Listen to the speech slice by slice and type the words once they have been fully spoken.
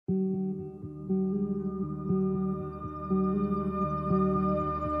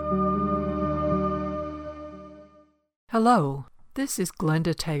Hello, this is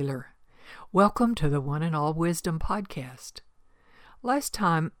Glenda Taylor. Welcome to the One and All Wisdom podcast. Last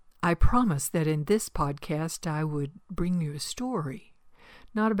time, I promised that in this podcast I would bring you a story,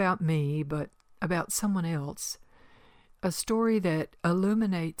 not about me, but about someone else, a story that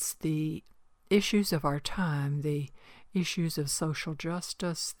illuminates the issues of our time, the issues of social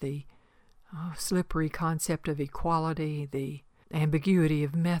justice, the slippery concept of equality, the ambiguity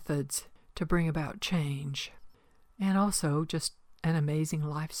of methods to bring about change, and also just an amazing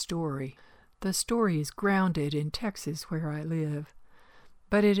life story. The story is grounded in Texas, where I live,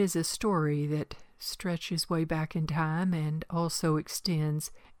 but it is a story that stretches way back in time and also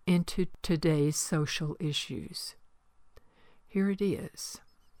extends into today's social issues. Here it is.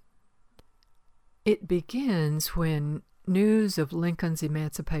 It begins when news of Lincoln's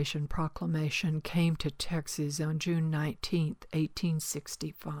Emancipation Proclamation came to Texas on June 19,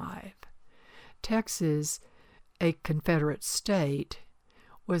 1865. Texas, a Confederate state,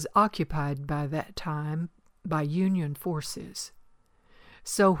 was occupied by that time by Union forces.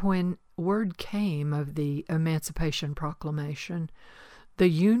 So when word came of the Emancipation Proclamation, the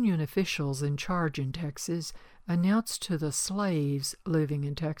Union officials in charge in Texas announced to the slaves living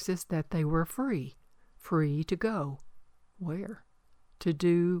in Texas that they were free to go. Where? To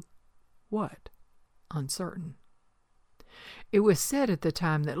do what? Uncertain. It was said at the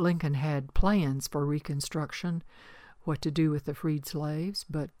time that Lincoln had plans for Reconstruction, what to do with the freed slaves,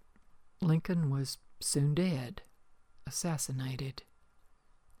 but Lincoln was soon dead, assassinated.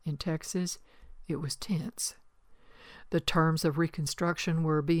 In Texas, it was tense. The terms of Reconstruction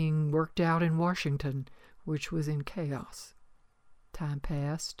were being worked out in Washington, which was in chaos. Time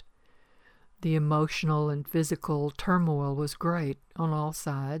passed. The emotional and physical turmoil was great on all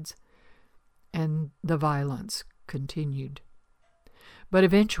sides, and the violence continued. But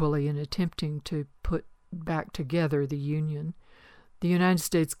eventually, in attempting to put back together the Union, the United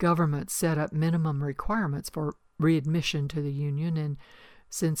States government set up minimum requirements for readmission to the Union, and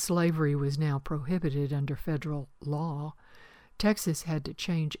since slavery was now prohibited under federal law, Texas had to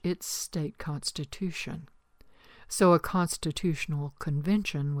change its state constitution. So a constitutional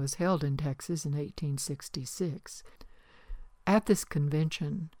convention was held in Texas in 1866. At this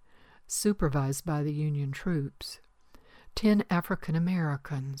convention, supervised by the Union troops, 10 African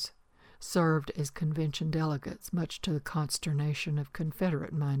Americans served as convention delegates, much to the consternation of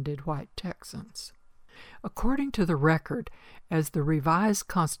Confederate-minded white Texans. According to the record, as the revised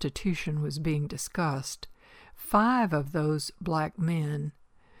Constitution was being discussed, 5 of those black men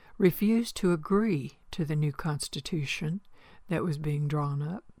refused to agree to the new Constitution that was being drawn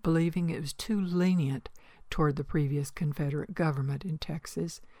up, believing it was too lenient toward the previous Confederate government in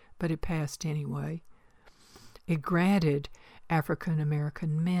Texas, but it passed anyway. It granted African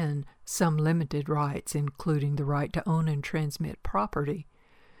American men some limited rights, including the right to own and transmit property,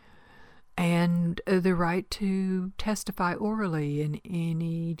 and the right to testify orally in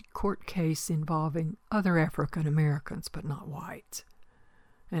any court case involving other African Americans, but not whites.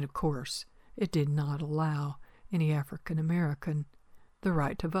 And of course, it did not allow any African American the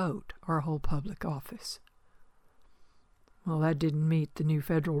right to vote or hold public office. Well, that didn't meet the new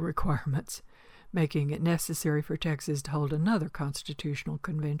federal requirements, making it necessary for Texas to hold another constitutional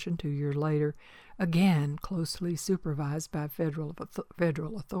convention 2 years later, again closely supervised by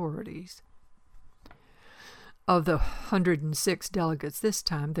federal authorities. Of the 106 delegates this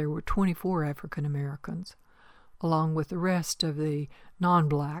time, there were 24 African Americans, along with the rest of the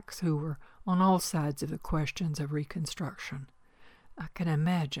non-blacks who were on all sides of the questions of Reconstruction. I can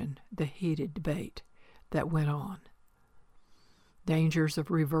imagine the heated debate that went on. Dangers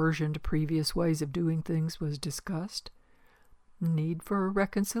of reversion to previous ways of doing things was discussed. Need for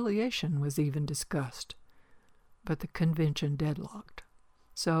reconciliation was even discussed. But the convention deadlocked.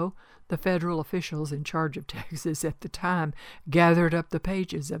 So the federal officials in charge of Texas at the time gathered up the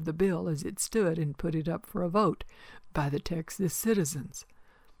pages of the bill as it stood and put it up for a vote by the Texas citizens.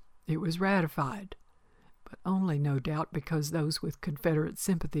 It was ratified, but only, no doubt, because those with Confederate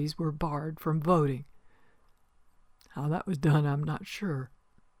sympathies were barred from voting. How that was done, I'm not sure.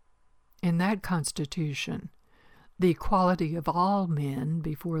 In that Constitution, the equality of all men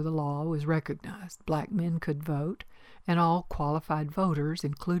before the law was recognized. Black men could vote, and all qualified voters,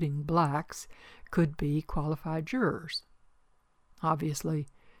 including blacks, could be qualified jurors. Obviously,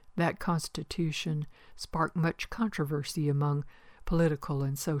 that Constitution sparked much controversy among political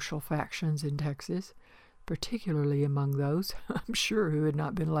and social factions in Texas, particularly among those, I'm sure, who had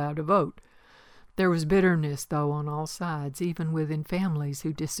not been allowed to vote. There was bitterness, though, on all sides, even within families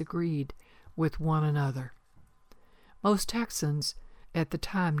who disagreed with one another. Most Texans at the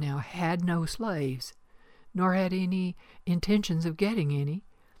time now had no slaves, nor had any intentions of getting any,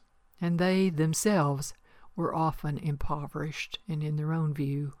 and they themselves were often impoverished and, in their own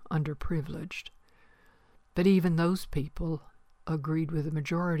view, underprivileged. But even those people agreed with the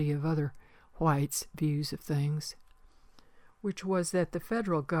majority of other whites' views of things, which was that the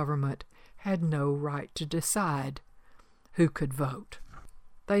federal government had no right to decide who could vote.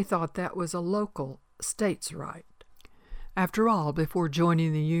 They thought that was a local state's right. After all, before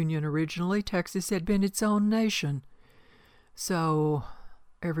joining the Union originally, Texas had been its own nation. So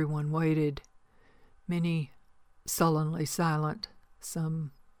everyone waited, many sullenly silent,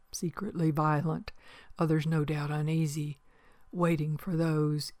 some secretly violent, others no doubt uneasy, waiting for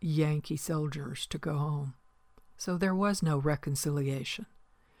those Yankee soldiers to go home. So there was no reconciliation.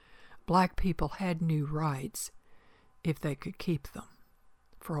 Black people had new rights if they could keep them.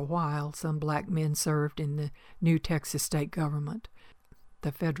 For a while, some black men served in the new Texas state government.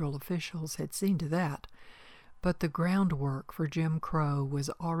 The federal officials had seen to that, but the groundwork for Jim Crow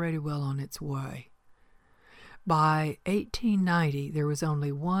was already well on its way. By 1890, there was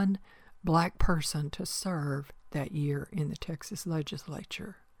only one black person to serve that year in the Texas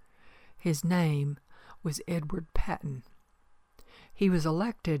legislature. His name was Edward Patton. He was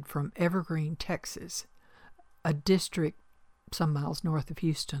elected from Evergreen, Texas, a district some miles north of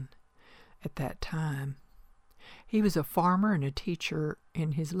Houston at that time. He was a farmer and a teacher,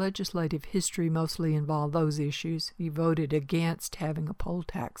 and his legislative history mostly involved those issues. He voted against having a poll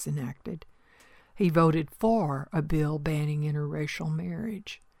tax enacted. He voted for a bill banning interracial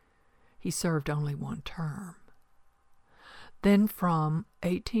marriage. He served only one term. Then from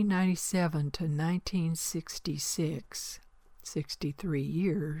 1897 to 1966, 63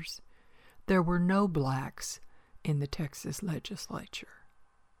 years, there were no blacks in the Texas legislature.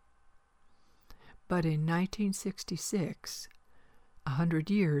 But in 1966,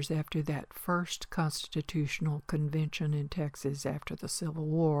 100 years after that first constitutional convention in Texas after the Civil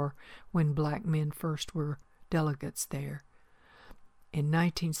War, when black men first were delegates there, in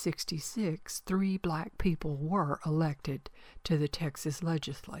 1966, 3 black people were elected to the Texas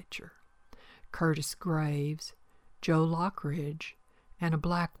legislature: Curtis Graves, Joe Lockridge, and a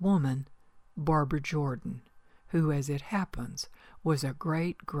black woman, Barbara Jordan, who, as it happens, was a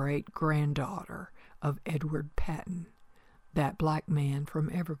great-great-granddaughter of Edward Patton, that black man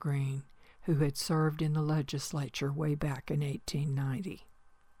from Evergreen who had served in the legislature way back in 1890.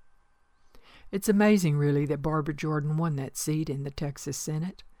 It's amazing, really, that Barbara Jordan won that seat in the Texas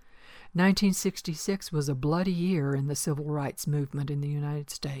Senate. 1966 was a bloody year in the civil rights movement in the United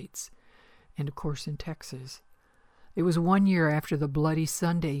States, and of course in Texas. It was 1 year after the Bloody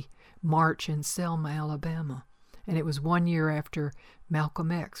Sunday March in Selma, Alabama, and it was 1 year after Malcolm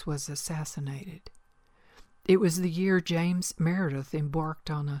X was assassinated. It was the year James Meredith embarked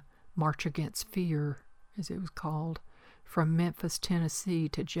on a March Against Fear, as it was called, from Memphis, Tennessee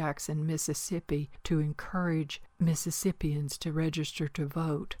to Jackson, Mississippi, to encourage Mississippians to register to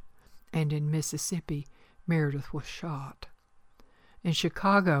vote. And in Mississippi, Meredith was shot. In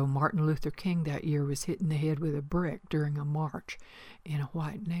Chicago, Martin Luther King that year was hit in the head with a brick during a march in a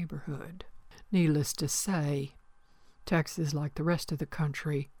white neighborhood. Needless to say, Texas, like the rest of the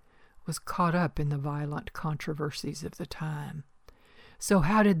country, was caught up in the violent controversies of the time. So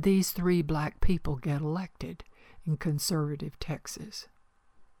how did these 3 black people get elected in conservative Texas?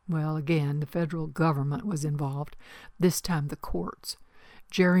 Well, again, the federal government was involved, this time the courts.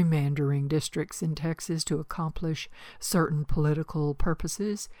 Gerrymandering districts in Texas to accomplish certain political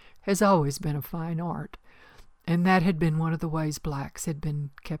purposes has always been a fine art, and that had been one of the ways blacks had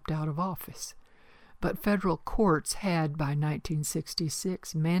been kept out of office. But federal courts had, by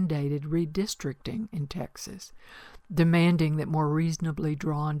 1966, mandated redistricting in Texas, demanding that more reasonably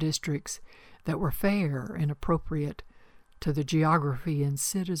drawn districts that were fair and appropriate to the geography and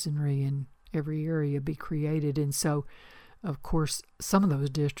citizenry in every area be created. And so, of course, some of those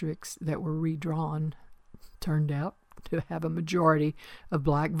districts that were redrawn turned out to have a majority of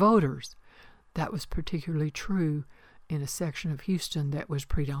black voters. That was particularly true in a section of Houston that was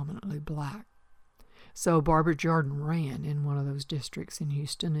predominantly black. So Barbara Jordan ran in one of those districts in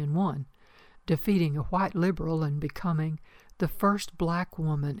Houston and won, defeating a white liberal and becoming the first black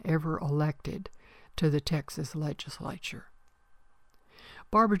woman ever elected to the Texas legislature.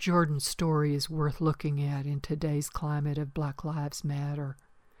 Barbara Jordan's story is worth looking at in today's climate of Black Lives Matter.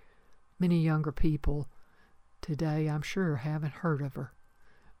 Many younger people today, I'm sure, haven't heard of her,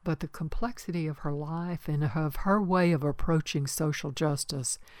 but the complexity of her life and of her way of approaching social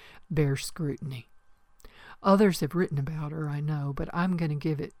justice bears scrutiny. Others have written about her, I know, but I'm going to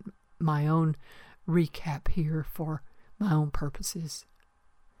give it my own recap here for my own purposes.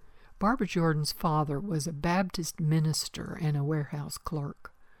 Barbara Jordan's father was a Baptist minister and a warehouse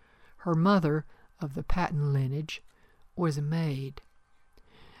clerk. Her mother, of the Patton lineage, was a maid.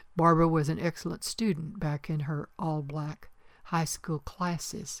 Barbara was an excellent student back in her all-black high school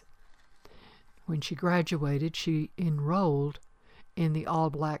classes. When she graduated, she enrolled in the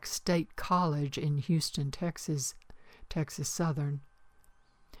all-black State College in Houston, Texas Southern,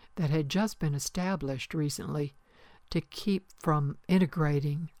 that had just been established recently to keep from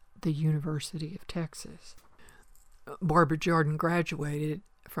integrating the University of Texas. Barbara Jordan graduated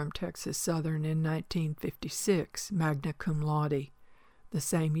from Texas Southern in 1956, magna cum laude, the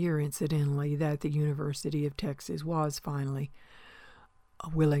same year, incidentally, that the University of Texas was finally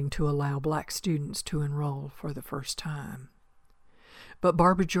willing to allow black students to enroll for the first time. But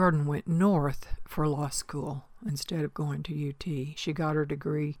Barbara Jordan went north for law school instead of going to UT. She got her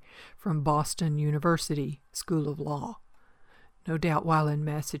degree from Boston University School of Law. No doubt while in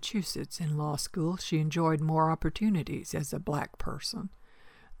Massachusetts in law school, she enjoyed more opportunities as a black person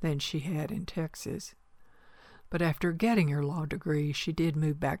than she had in Texas. But after getting her law degree, she did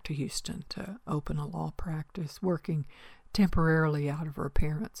move back to Houston to open a law practice, working temporarily out of her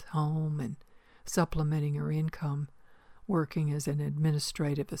parents' home and supplementing her income, working as an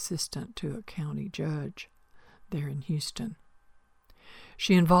administrative assistant to a county judge there in Houston.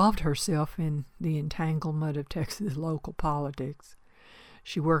 She involved herself in the entanglement of Texas local politics.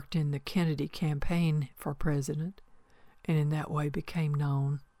 She worked in the Kennedy campaign for president, and in that way became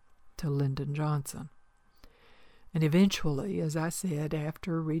known to Lyndon Johnson. And eventually, as I said,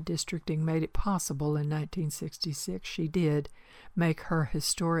 after redistricting made it possible in 1966, she did make her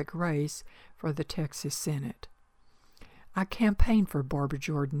historic race for the Texas Senate. I campaigned for Barbara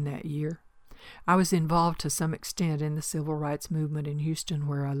Jordan that year. I was involved to some extent in the civil rights movement in Houston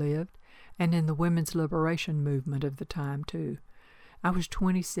where I lived, and in the women's liberation movement of the time, too. I was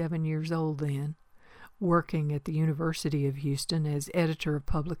 27 years old then, working at the University of Houston as editor of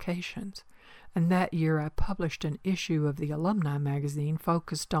publications, and that year I published an issue of the alumni magazine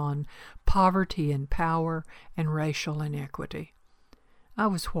focused on poverty and power and racial inequity. I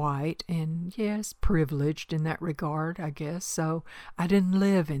was white and, yes, privileged in that regard, I guess, so I didn't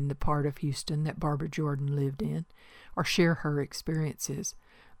live in the part of Houston that Barbara Jordan lived in or share her experiences,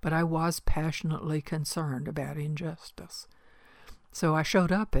 but I was passionately concerned about injustice. So I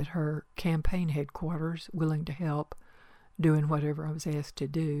showed up at her campaign headquarters, willing to help, doing whatever I was asked to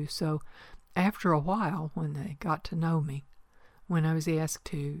do. So after a while, when they got to know me, when I was asked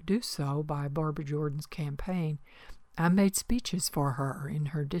to do so by Barbara Jordan's campaign, I made speeches for her in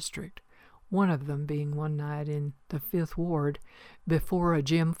her district, one of them being one night in the 5th Ward before a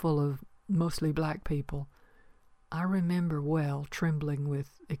gym full of mostly black people. I remember well trembling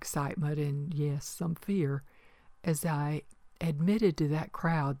with excitement and, yes, some fear, as I admitted to that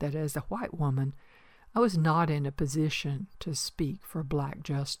crowd that as a white woman, I was not in a position to speak for black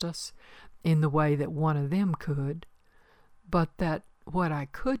justice in the way that one of them could, but that what I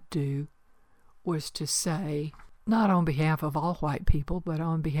could do was to say, not on behalf of all white people, but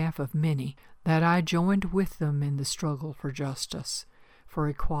on behalf of many, that I joined with them in the struggle for justice, for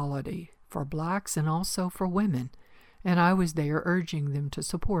equality, for blacks and also for women, and I was there urging them to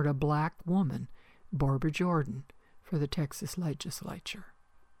support a black woman, Barbara Jordan, for the Texas legislature.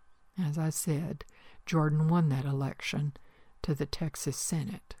 As I said, Jordan won that election to the Texas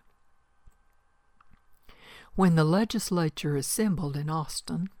Senate. When the legislature assembled in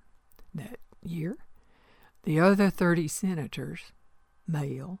Austin that year, the other 30 senators,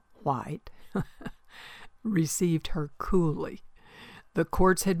 male, white, received her coolly. The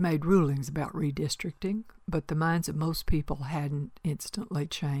courts had made rulings about redistricting, but the minds of most people hadn't instantly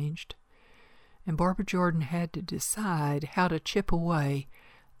changed. And Barbara Jordan had to decide how to chip away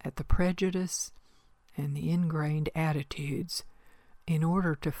at the prejudice and the ingrained attitudes in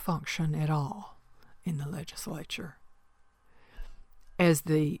order to function at all in the legislature. As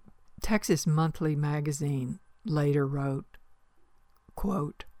the Texas Monthly magazine later wrote,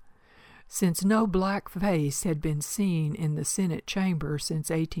 quote, "Since no black face had been seen in the Senate chamber since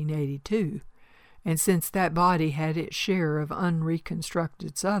 1882, and since that body had its share of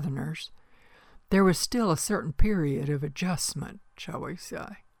unreconstructed Southerners, there was still a certain period of adjustment, shall we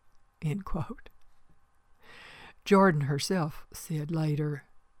say," end quote. Jordan herself said later,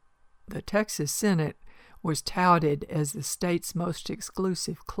 "The Texas Senate was touted as the state's most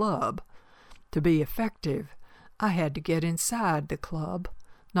exclusive club. To be effective, I had to get inside the club,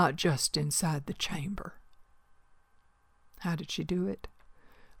 not just inside the chamber." How did she do it?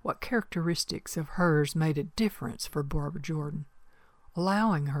 What characteristics of hers made a difference for Barbara Jordan,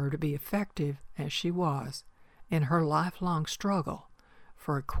 allowing her to be effective as she was in her lifelong struggle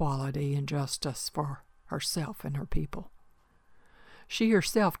for equality and justice for herself and her people. She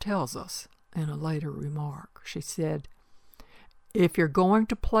herself tells us in a later remark, she said, "If you're going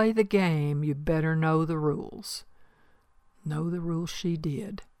to play the game, you better know the rules." Know the rules she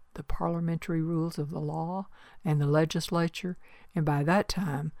did, the parliamentary rules of the law and the legislature, and by that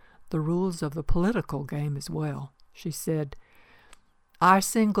time, the rules of the political game as well. She said, "I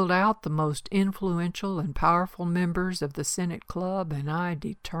singled out the most influential and powerful members of the Senate Club, and I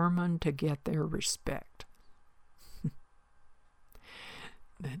determined to get their respect."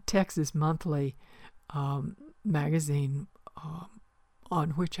 The Texas Monthly magazine,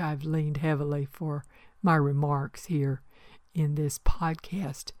 on which I've leaned heavily for my remarks here in this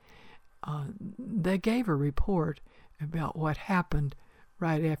podcast, they gave a report about what happened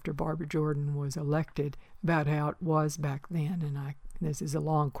right after Barbara Jordan was elected, about how it was back then. And this is a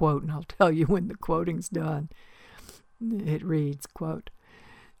long quote, and I'll tell you when the quoting's done. It reads, quote,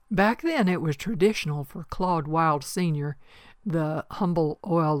 "Back then it was traditional for Claude Wild Sr., the humble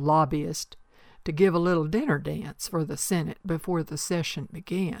oil lobbyist, to give a little dinner dance for the Senate before the session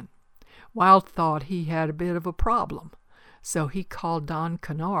began. Wild thought he had a bit of a problem, so he called Don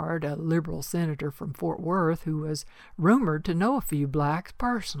Kennard, a liberal senator from Fort Worth who was rumored to know a few blacks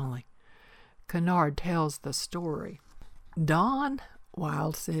personally." Kennard tells the story. "Don,"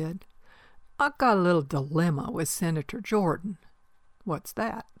 Wild said, "I got a little dilemma with Senator Jordan." "What's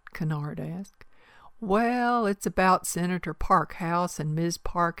that?" Kennard asked. "Well, it's about Senator Parkhouse and Ms.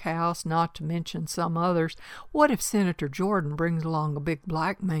 Parkhouse, not to mention some others. What if Senator Jordan brings along a big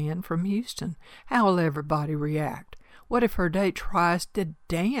black man from Houston? How'll everybody react? What if her date tries to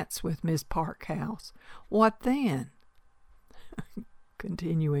dance with Ms. Parkhouse? What then?"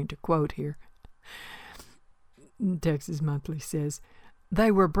 Continuing to quote here, Texas Monthly says,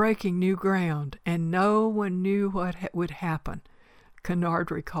 "They were breaking new ground, and no one knew what would happen." Kennard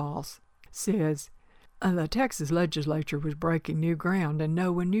recalls, says, "The Texas legislature was breaking new ground, and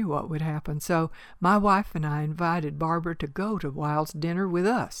no one knew what would happen, so my wife and I invited Barbara to go to Wild's dinner with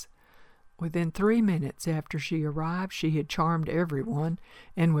us. Within 3 minutes after she arrived, she had charmed everyone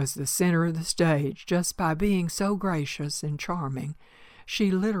and was the center of the stage just by being so gracious and charming. She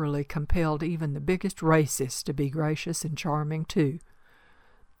literally compelled even the biggest racist to be gracious and charming, too.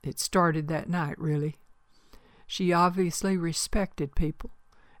 It started that night, really. She obviously respected people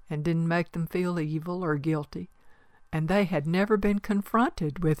and didn't make them feel evil or guilty, and they had never been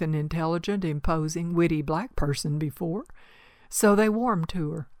confronted with an intelligent, imposing, witty black person before, so they warmed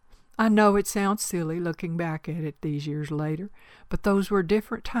to her. I know it sounds silly looking back at it these years later, but those were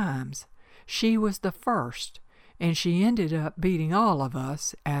different times. She was the first, and she ended up beating all of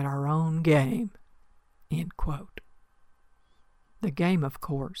us at our own game." End quote. The game, of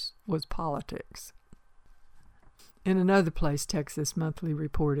course, was politics. In another place, Texas Monthly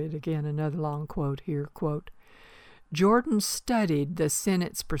reported, again another long quote here, quote, "Jordan studied the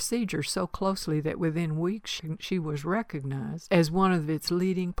Senate's procedure so closely that within weeks she was recognized as one of its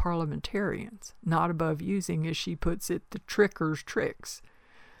leading parliamentarians, not above using, as she puts it, the tricker's tricks.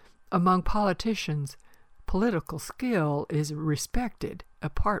 Among politicians, political skill is respected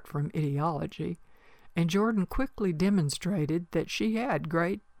apart from ideology, and Jordan quickly demonstrated that she had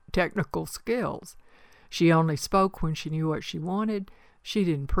great technical skills. She only spoke when she knew what she wanted. She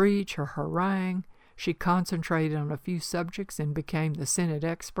didn't preach or harangue. She concentrated on a few subjects and became the Senate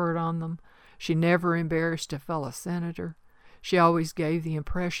expert on them. She never embarrassed a fellow senator. She always gave the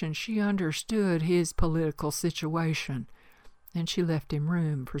impression she understood his political situation, and she left him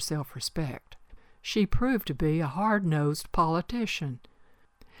room for self-respect. She proved to be a hard-nosed politician."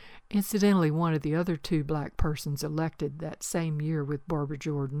 Incidentally, one of the other 2 black persons elected that same year with Barbara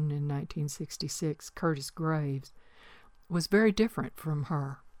Jordan in 1966, Curtis Graves, was very different from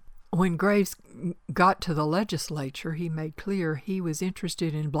her. When Graves got to the legislature, he made clear he was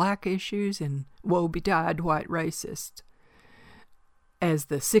interested in black issues and woe-betide white racists. As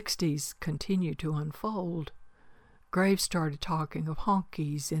the 60s continued to unfold, Graves started talking of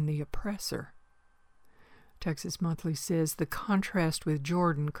honkies and the oppressor. Texas Monthly says the contrast with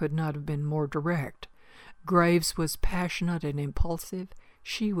Jordan could not have been more direct. Graves was passionate and impulsive.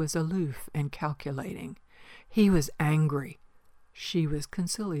 She was aloof and calculating. He was angry. She was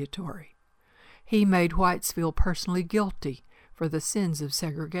conciliatory. He made whites feel personally guilty for the sins of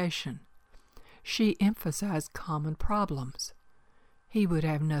segregation. She emphasized common problems. He would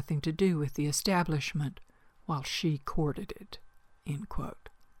have nothing to do with the establishment while she courted it. End quote.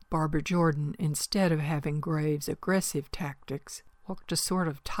 Barbara Jordan, instead of having Graves' aggressive tactics, walked a sort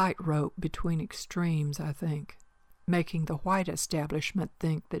of tightrope between extremes, I think, making the white establishment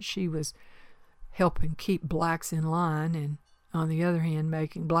think that she was helping keep blacks in line, and on the other hand,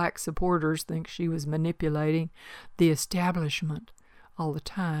 making black supporters think she was manipulating the establishment all the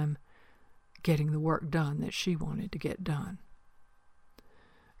time, getting the work done that she wanted to get done.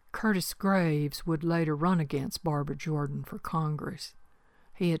 Curtis Graves would later run against Barbara Jordan for Congress.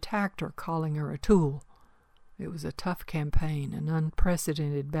 He attacked her, calling her a tool. It was a tough campaign, an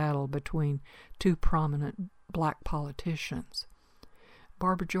unprecedented battle between two prominent black politicians.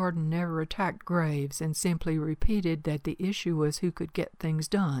 Barbara Jordan never attacked Graves and simply repeated that the issue was who could get things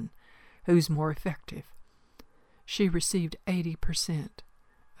done, who's more effective. She received 80%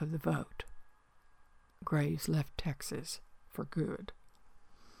 of the vote. Graves left Texas for good.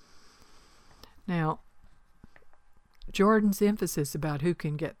 Now, Jordan's emphasis about who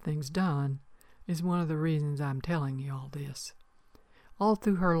can get things done is one of the reasons I'm telling you all this. All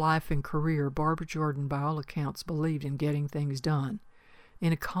through her life and career, Barbara Jordan, by all accounts, believed in getting things done,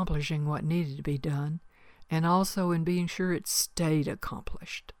 in accomplishing what needed to be done, and also in being sure it stayed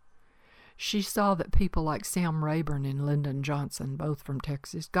accomplished. She saw that people like Sam Rayburn and Lyndon Johnson, both from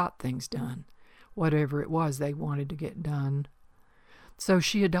Texas, got things done, whatever it was they wanted to get done. So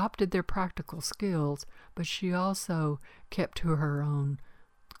she adopted their practical skills, but she also kept to her own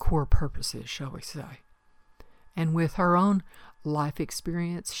core purposes, shall we say. And with her own life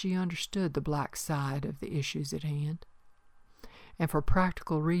experience, she understood the black side of the issues at hand. And for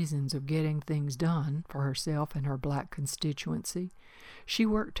practical reasons of getting things done for herself and her black constituency, she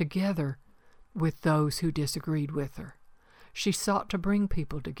worked together with those who disagreed with her. She sought to bring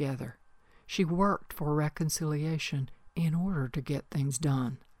people together. She worked for reconciliation in order to get things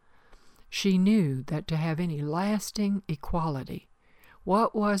done. She knew that to have any lasting equality,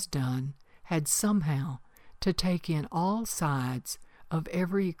 what was done had somehow to take in all sides of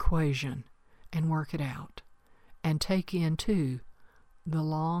every equation and work it out, and take in, too, the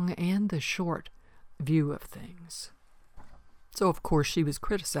long and the short view of things. So, of course, she was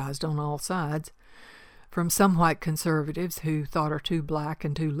criticized on all sides, from some white conservatives who thought her too black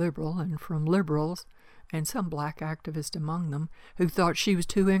and too liberal, and from liberals, and some black activists among them, who thought she was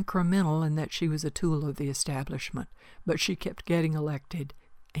too incremental and that she was a tool of the establishment. But she kept getting elected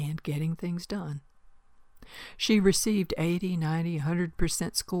and getting things done. She received 80, 90,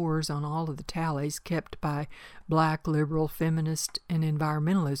 100% scores on all of the tallies kept by black, liberal, feminist, and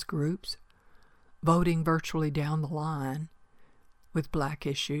environmentalist groups, voting virtually down the line with black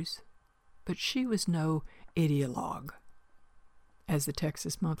issues. But she was no ideologue. As the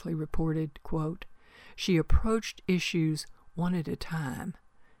Texas Monthly reported, quote, she approached issues one at a time,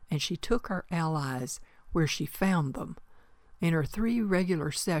 and she took her allies where she found them. In her 3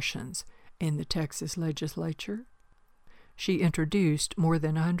 regular sessions in the Texas legislature, she introduced more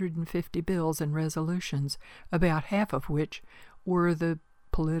than 150 bills and resolutions, about half of which were the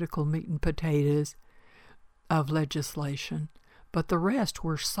political meat and potatoes of legislation, but the rest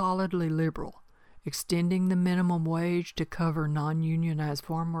were solidly liberal, extending the minimum wage to cover non-unionized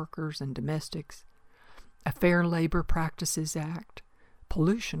farm workers and domestics, a Fair Labor Practices Act,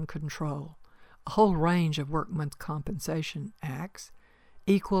 pollution control, a whole range of workmen's compensation acts,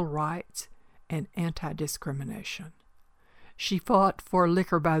 equal rights, and anti-discrimination. She fought for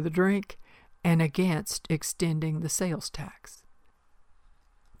liquor by the drink and against extending the sales tax.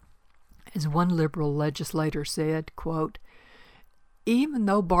 As one liberal legislator said, quote, even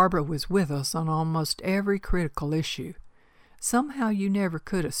though Barbara was with us on almost every critical issue, somehow you never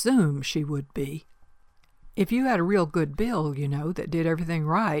could assume she would be. If you had a real good bill, that did everything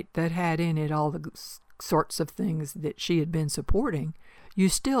right, that had in it all the sorts of things that she had been supporting, you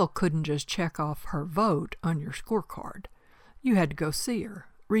still couldn't just check off her vote on your scorecard. You had to go see her,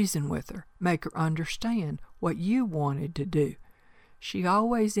 reason with her, make her understand what you wanted to do. She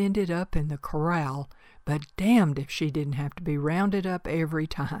always ended up in the corral, but damned if she didn't have to be rounded up every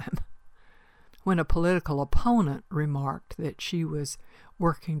time. When a political opponent remarked that she was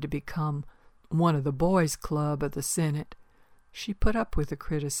working to become one of the boys' club of the Senate, she put up with the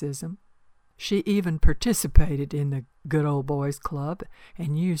criticism. She even participated in the good old boys' club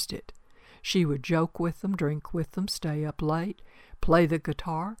and used it. She would joke with them, drink with them, stay up late, play the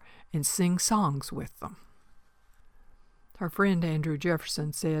guitar, and sing songs with them. Her friend Andrew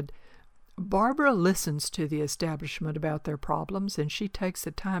Jefferson said, Barbara listens to the establishment about their problems, and she takes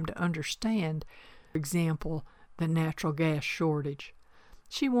the time to understand, for example, the natural gas shortage.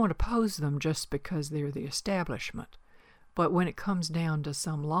 She won't oppose them just because they're the establishment. But when it comes down to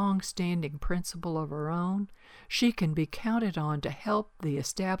some long-standing principle of her own, she can be counted on to help the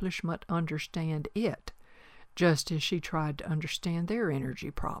establishment understand it, just as she tried to understand their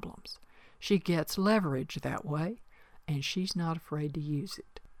energy problems. She gets leverage that way, and she's not afraid to use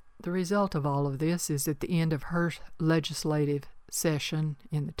it. The result of all of this is at the end of her legislative session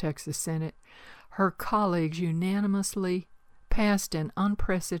in the Texas Senate, her colleagues unanimously passed an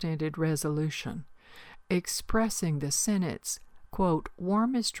unprecedented resolution expressing the Senate's, quote,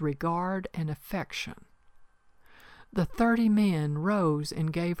 warmest regard and affection. The 30 men rose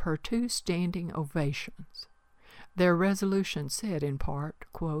and gave her 2 standing ovations. Their resolution said in part,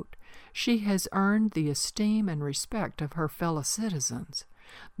 quote, she has earned the esteem and respect of her fellow citizens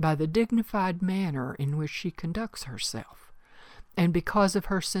by the dignified manner in which she conducts herself, and because of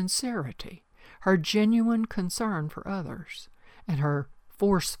her sincerity, her genuine concern for others, and her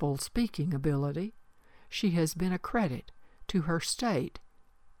forceful speaking ability, she has been a credit to her state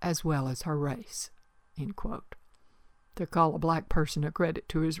as well as her race, end quote. To call a black person a credit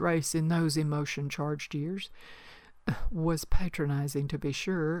to his race in those emotion-charged years was patronizing, to be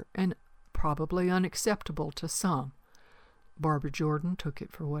sure, and probably unacceptable to some. Barbara Jordan took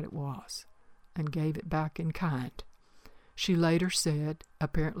it for what it was and gave it back in kind. She later said,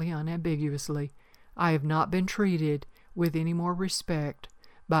 apparently unambiguously, I have not been treated with any more respect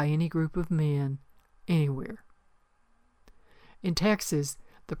by any group of men anywhere. In Texas,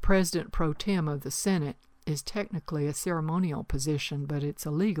 the president pro tem of the Senate is technically a ceremonial position, but it's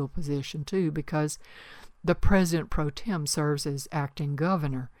a legal position too, because the president pro tem serves as acting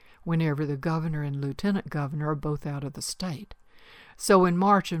governor whenever the governor and lieutenant governor are both out of the state. So in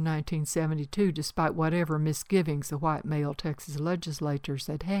March of 1972, despite whatever misgivings the white male Texas legislators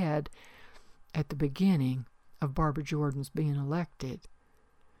had had at the beginning of Barbara Jordan's being elected,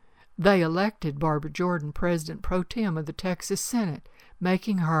 they elected Barbara Jordan president pro tem of the Texas Senate,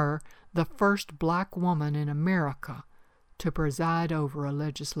 making her the first black woman in America to preside over a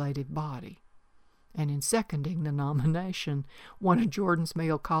legislative body. And in seconding the nomination, one of Jordan's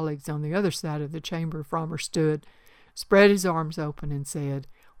male colleagues on the other side of the chamber from her stood, spread his arms open, and said,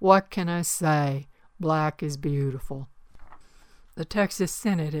 "What can I say? Black is beautiful." The Texas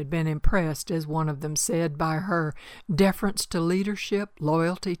Senate had been impressed, as one of them said, by her deference to leadership,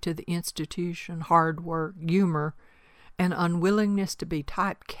 loyalty to the institution, hard work, humor, and unwillingness to be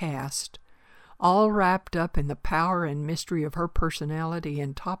typecast, all wrapped up in the power and mystery of her personality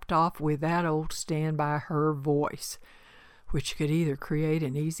and topped off with that old stand-by-her voice, which could either create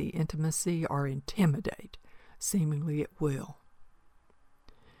an easy intimacy or intimidate, seemingly at will.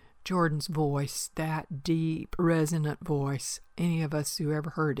 Jordan's voice, that deep, resonant voice, any of us who ever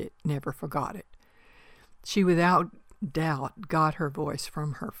heard it never forgot it. She without doubt got her voice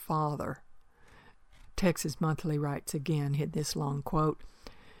from her father. Texas Monthly writes again in this long quote,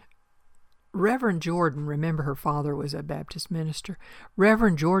 Reverend Jordan, remember her father was a Baptist minister,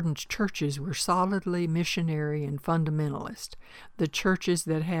 Reverend Jordan's churches were solidly missionary and fundamentalist, the churches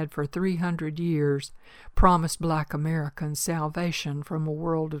that had for 300 years promised black Americans salvation from a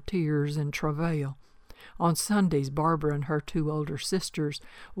world of tears and travail. On Sundays, Barbara and her 2 older sisters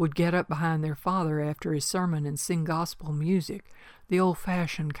would get up behind their father after his sermon and sing gospel music, the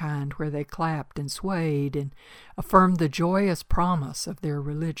old-fashioned kind where they clapped and swayed and affirmed the joyous promise of their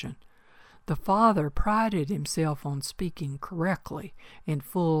religion. The father prided himself on speaking correctly in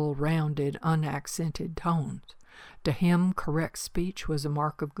full, rounded, unaccented tones. To him, correct speech was a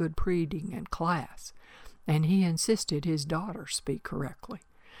mark of good breeding and class, and he insisted his daughter speak correctly.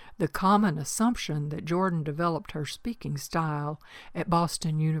 The common assumption that Jordan developed her speaking style at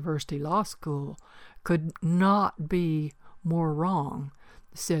Boston University Law School could not be more wrong,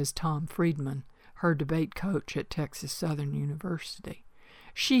 says Tom Friedman, her debate coach at Texas Southern University.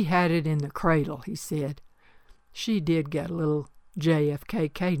 She had it in the cradle, he said. She did get a little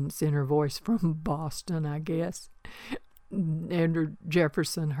JFK cadence in her voice from Boston, I guess. Andrew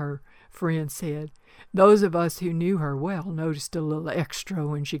Jefferson, her friend, said, those of us who knew her well noticed a little extra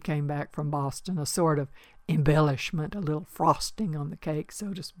when she came back from Boston, a sort of embellishment, a little frosting on the cake,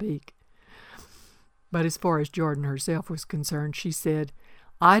 so to speak. But as far as Jordan herself was concerned, she said,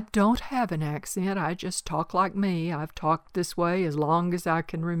 I don't have an accent. I just talk like me. I've talked this way as long as I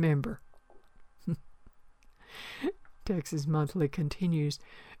can remember. Texas Monthly continues,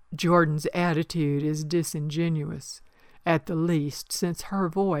 Jordan's attitude is disingenuous, at the least, since her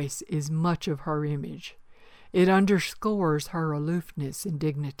voice is much of her image. It underscores her aloofness and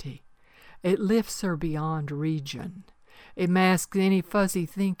dignity. It lifts her beyond region. It masks any fuzzy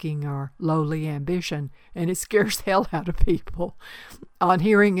thinking or lowly ambition, and it scares the hell out of people. On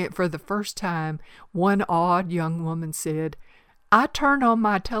hearing it for the first time, one awed young woman said, I turned on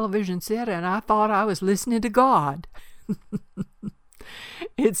my television set and I thought I was listening to God.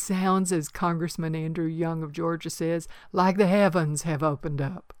 It sounds, as Congressman Andrew Young of Georgia says, like the heavens have opened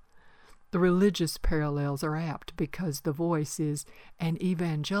up. The religious parallels are apt because the voice is an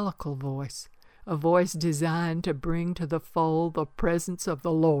evangelical voice, a voice designed to bring to the fold the presence of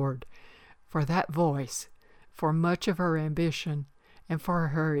the Lord. For that voice, for much of her ambition, and for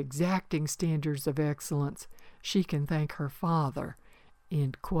her exacting standards of excellence, she can thank her Father."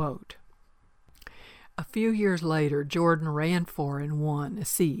 End quote. A few years later, Jordan ran for and won a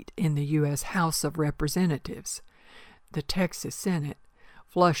seat in the U.S. House of Representatives. The Texas Senate,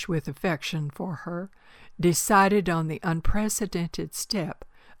 flush with affection for her, decided on the unprecedented step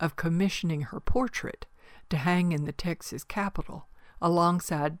of commissioning her portrait to hang in the Texas Capitol,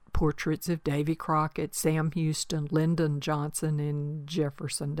 alongside portraits of Davy Crockett, Sam Houston, Lyndon Johnson, and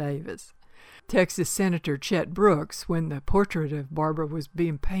Jefferson Davis. Texas Senator Chet Brooks, when the portrait of Barbara was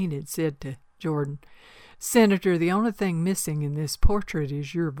being painted, said to Jordan, "Senator, the only thing missing in this portrait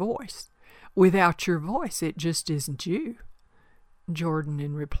is your voice. Without your voice, it just isn't you." Jordan,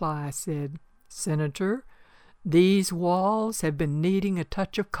 in reply, said, "Senator, these walls have been needing a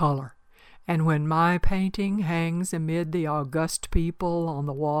touch of color, and when my painting hangs amid the august people on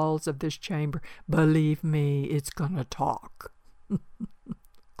the walls of this chamber, believe me, it's gonna talk."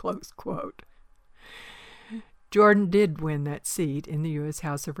 Close quote. Jordan did win that seat in the U.S.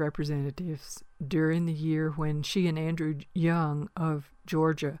 House of Representatives during the year when she and Andrew Young of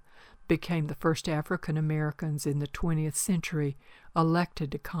Georgia became the first African Americans in the 20th century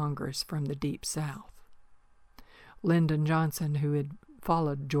elected to Congress from the Deep South. Lyndon Johnson, who had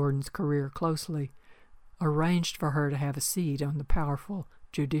followed Jordan's career closely, arranged for her to have a seat on the powerful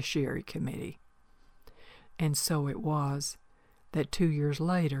Judiciary Committee. And so it was that 2 years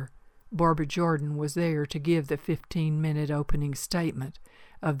later, Barbara Jordan was there to give the 15-minute opening statement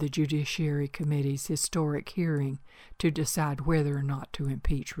of the Judiciary Committee's historic hearing to decide whether or not to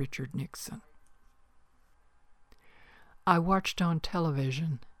impeach Richard Nixon. I watched on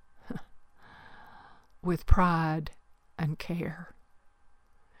television with pride and care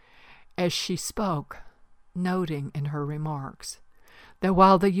as she spoke, noting in her remarks that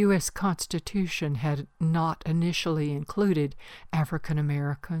while the U.S. Constitution had not initially included African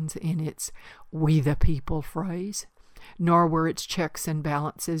Americans in its "we the people" phrase, nor were its checks and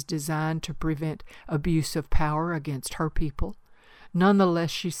balances designed to prevent abuse of power against her people, nonetheless,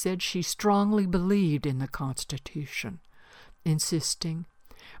 she said she strongly believed in the Constitution, insisting,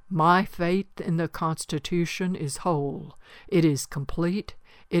 "My faith in the Constitution is whole, it is complete,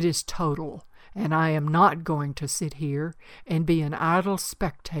 it is total, and I am not going to sit here and be an idle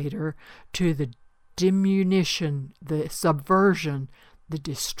spectator to the diminution, the subversion, the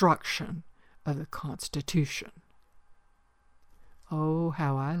destruction of the Constitution." Oh,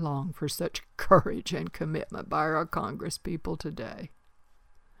 how I long for such courage and commitment by our Congress people today.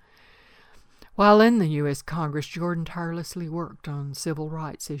 While in the U.S. Congress, Jordan tirelessly worked on civil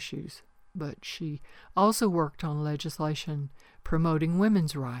rights issues, but she also worked on legislation promoting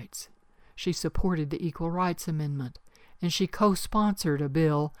women's rights. She supported the Equal Rights Amendment, and she co-sponsored a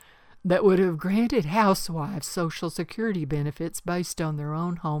bill that would have granted housewives Social Security benefits based on their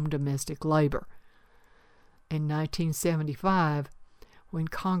own home domestic labor. In 1975, when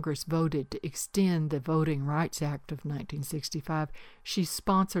Congress voted to extend the Voting Rights Act of 1965, she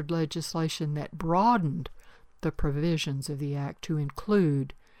sponsored legislation that broadened the provisions of the act to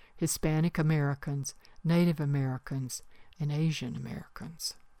include Hispanic Americans, Native Americans, and Asian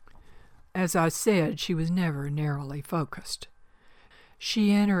Americans. As I said, she was never narrowly focused. She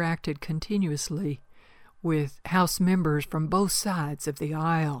interacted continuously with House members from both sides of the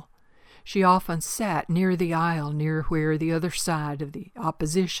aisle. She often sat near the aisle, near where the other side of the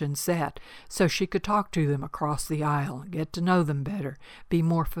opposition sat, so she could talk to them across the aisle, get to know them better, be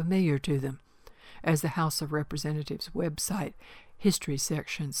more familiar to them. As the House of Representatives website history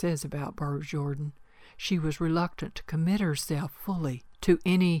section says about Barbara Jordan, she was reluctant to commit herself fully to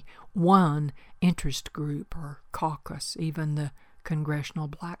any one interest group or caucus, even the Congressional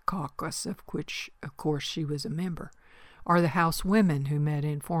Black Caucus, of which, of course, she was a member, or the House women who met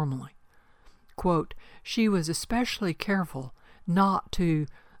informally. Quote, "She was especially careful not to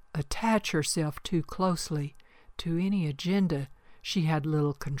attach herself too closely to any agenda she had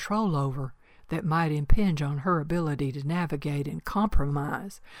little control over that might impinge on her ability to navigate and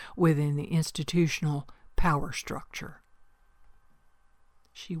compromise within the institutional power structure."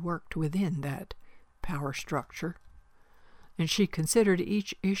 She worked within that power structure, and she considered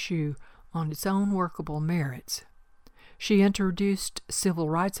each issue on its own workable merits. She introduced civil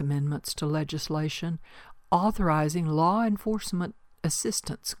rights amendments to legislation authorizing law enforcement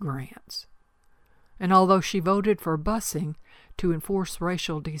assistance grants. And although she voted for busing to enforce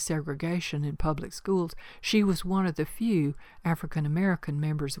racial desegregation in public schools, she was one of the few African American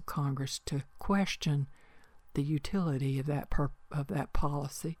members of Congress to question the utility of that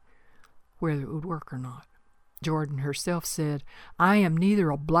policy, whether it would work or not. Jordan herself said, "I am neither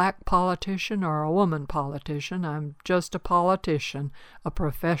a black politician or a woman politician. I'm just a politician, a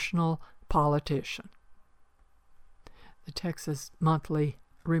professional politician." The Texas Monthly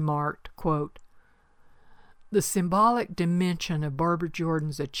remarked, quote, "The symbolic dimension of Barbara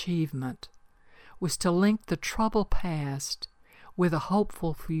Jordan's achievement was to link the troubled past with a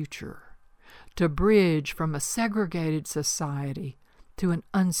hopeful future, to bridge from a segregated society to an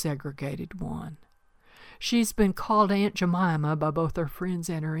unsegregated one. She's been called Aunt Jemima by both her friends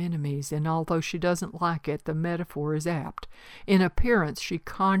and her enemies, and although she doesn't like it, the metaphor is apt. In appearance, she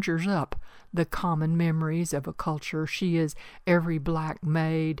conjures up the common memories of a culture. She is every black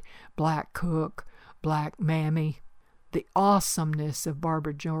maid, black cook, black mammy. The awesomeness of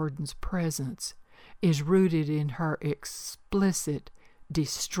Barbara Jordan's presence is rooted in her explicit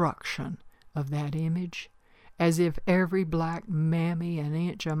destruction of that image, as if every black mammy and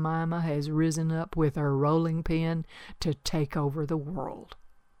Aunt Jemima has risen up with her rolling pin to take over the world."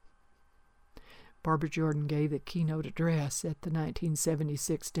 Barbara Jordan gave the keynote address at the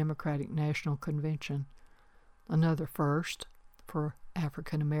 1976 Democratic National Convention, another first for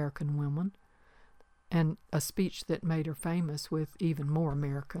African American women, and a speech that made her famous with even more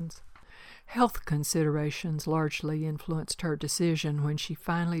Americans. Health considerations largely influenced her decision when she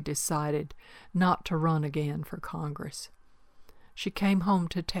finally decided not to run again for Congress. She came home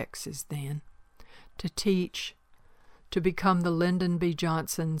to Texas then to teach, to become the Lyndon B.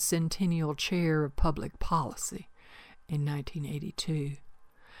 Johnson Centennial Chair of Public Policy in 1982,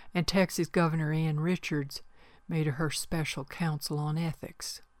 and Texas Governor Ann Richards made her special counsel on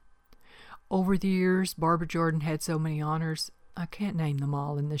ethics. Over the years, Barbara Jordan had so many honors, I can't name them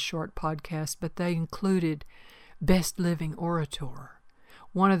all in this short podcast, but they included Best Living Orator,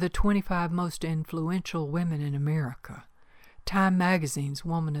 one of the 25 most influential women in America, Time Magazine's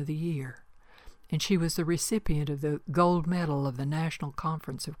Woman of the Year, and she was the recipient of the gold medal of the National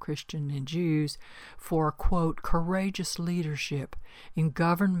Conference of Christians and Jews for, quote, courageous leadership in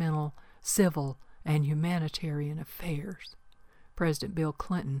governmental, civil, and humanitarian affairs. President Bill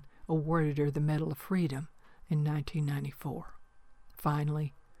Clinton awarded her the Medal of Freedom in 1994.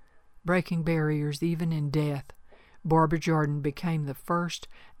 Finally, breaking barriers even in death, Barbara Jordan became the first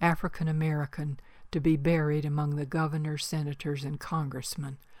African American to be buried among the governors, senators, and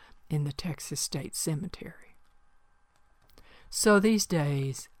congressmen in the Texas State Cemetery. So these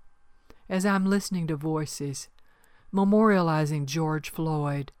days, as I'm listening to voices memorializing George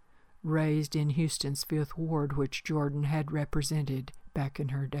Floyd, raised in Houston's Fifth Ward, which Jordan had represented back in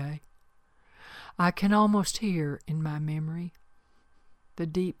her day, I can almost hear in my memory the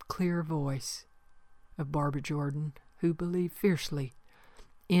deep, clear voice of Barbara Jordan, who believed fiercely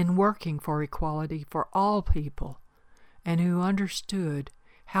in working for equality for all people and who understood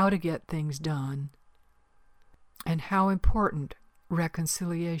how to get things done and how important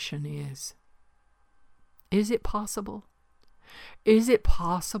reconciliation is. Is it possible? Is it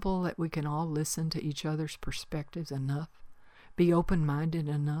possible that we can all listen to each other's perspectives enough, be open-minded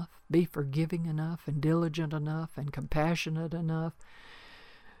enough, be forgiving enough and diligent enough and compassionate enough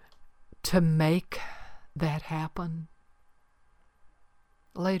to make that happen?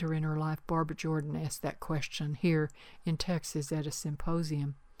 Later in her life, Barbara Jordan asked that question here in Texas at a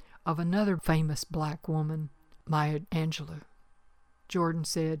symposium of another famous black woman, Maya Angelou. Jordan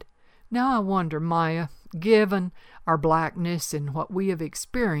said, "Now I wonder, Maya, given our blackness and what we have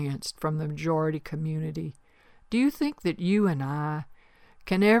experienced from the majority community, do you think that you and I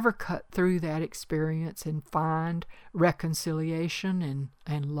can ever cut through that experience and find reconciliation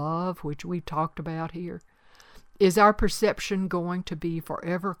and love, which we've talked about here? Is our perception going to be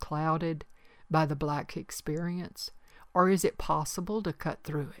forever clouded by the black experience, or is it possible to cut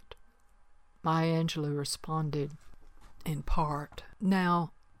through it?" Maya Angelou responded in part,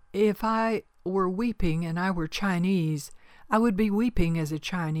 "Now, if I were weeping and I were Chinese, I would be weeping as a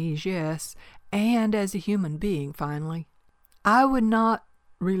Chinese, yes, and as a human being, finally. I would not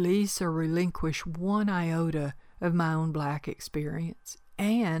release or relinquish one iota of my own black experience,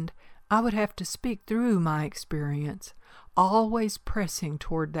 and I would have to speak through my experience, always pressing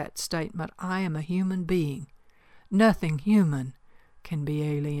toward that statement, I am a human being. Nothing human can be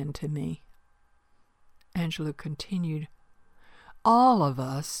alien to me." Angelou continued, "All of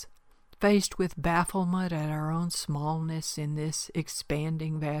us, faced with bafflement at our own smallness in this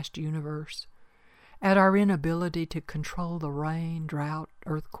expanding vast universe, at our inability to control the rain, drought,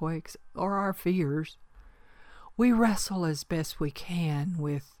 earthquakes, or our fears. We wrestle as best we can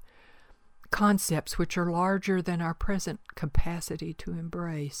with concepts which are larger than our present capacity to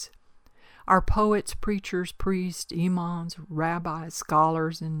embrace. Our poets, preachers, priests, imams, rabbis,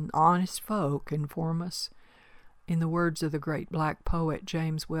 scholars, and honest folk inform us, in the words of the great black poet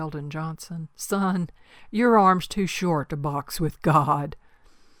James Weldon Johnson, "Son, your arm's too short to box with God."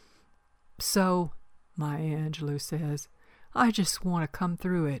 So, Maya Angelou says, I just want to come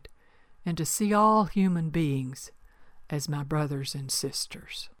through it and to see all human beings as my brothers and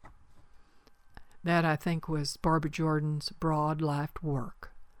sisters. That, I think, was Barbara Jordan's broad life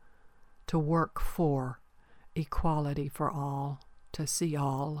work, to work for equality for all, to see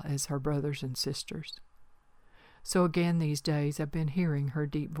all as her brothers and sisters. So again these days I've been hearing her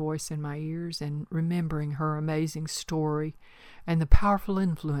deep voice in my ears and remembering her amazing story and the powerful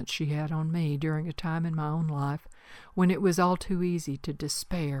influence she had on me during a time in my own life when it was all too easy to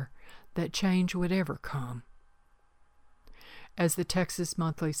despair that change would ever come. As the Texas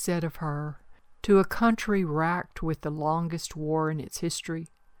Monthly said of her, to a country racked with the longest war in its history,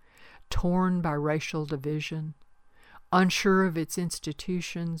 torn by racial division, unsure of its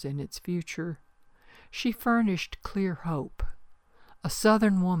institutions and its future, she furnished clear hope. A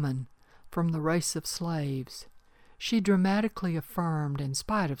Southern woman from the race of slaves, she dramatically affirmed, in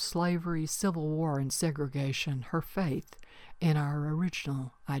spite of slavery, civil war, and segregation, her faith in our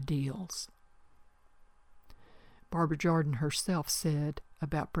original ideals. Barbara Jordan herself said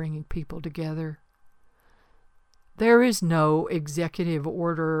about bringing people together, "There is no executive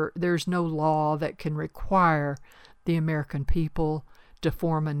order, there's no law that can require the American people to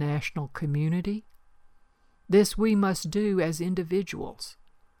form a national community. This we must do as individuals.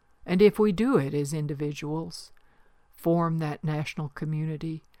 And if we do it as individuals, form that national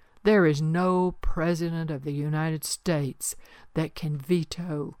community, there is no president of the United States that can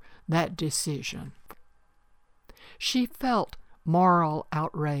veto that decision." She felt moral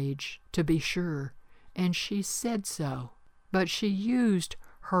outrage, to be sure, and she said so. But she used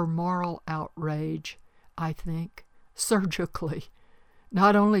her moral outrage, I think, surgically,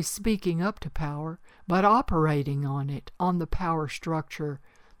 not only speaking up to power, but operating on it, on the power structure,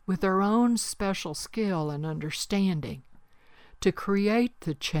 with her own special skill and understanding, to create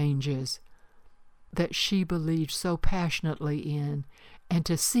the changes that she believed so passionately in, and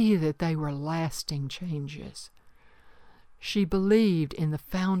to see that they were lasting changes. She believed in the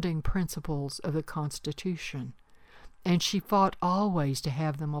founding principles of the Constitution, and she fought always to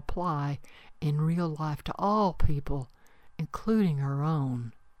have them apply in real life to all people, including her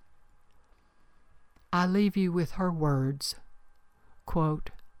own. I leave you with her words,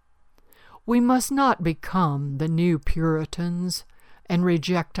 quote, "We must not become the new Puritans and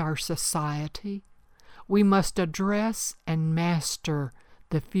reject our society. We must address and master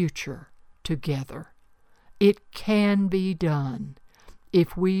the future together. It can be done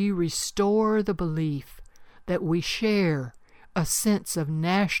if we restore the belief that we share a sense of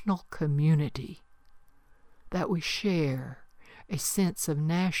national community, that we share a sense of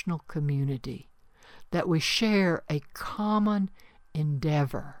national community, that we share a common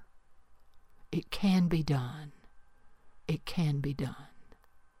endeavor. It can be done. It can be done."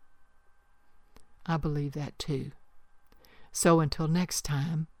 I believe that too. So until next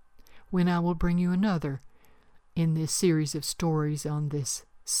time, when I will bring you another in this series of stories on this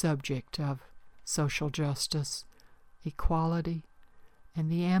subject of social justice, equality,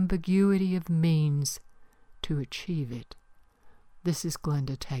 and the ambiguity of means to achieve it. This is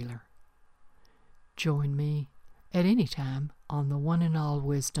Glenda Taylor. Join me at any time on the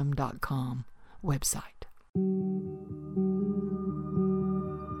oneandallwisdom.com website.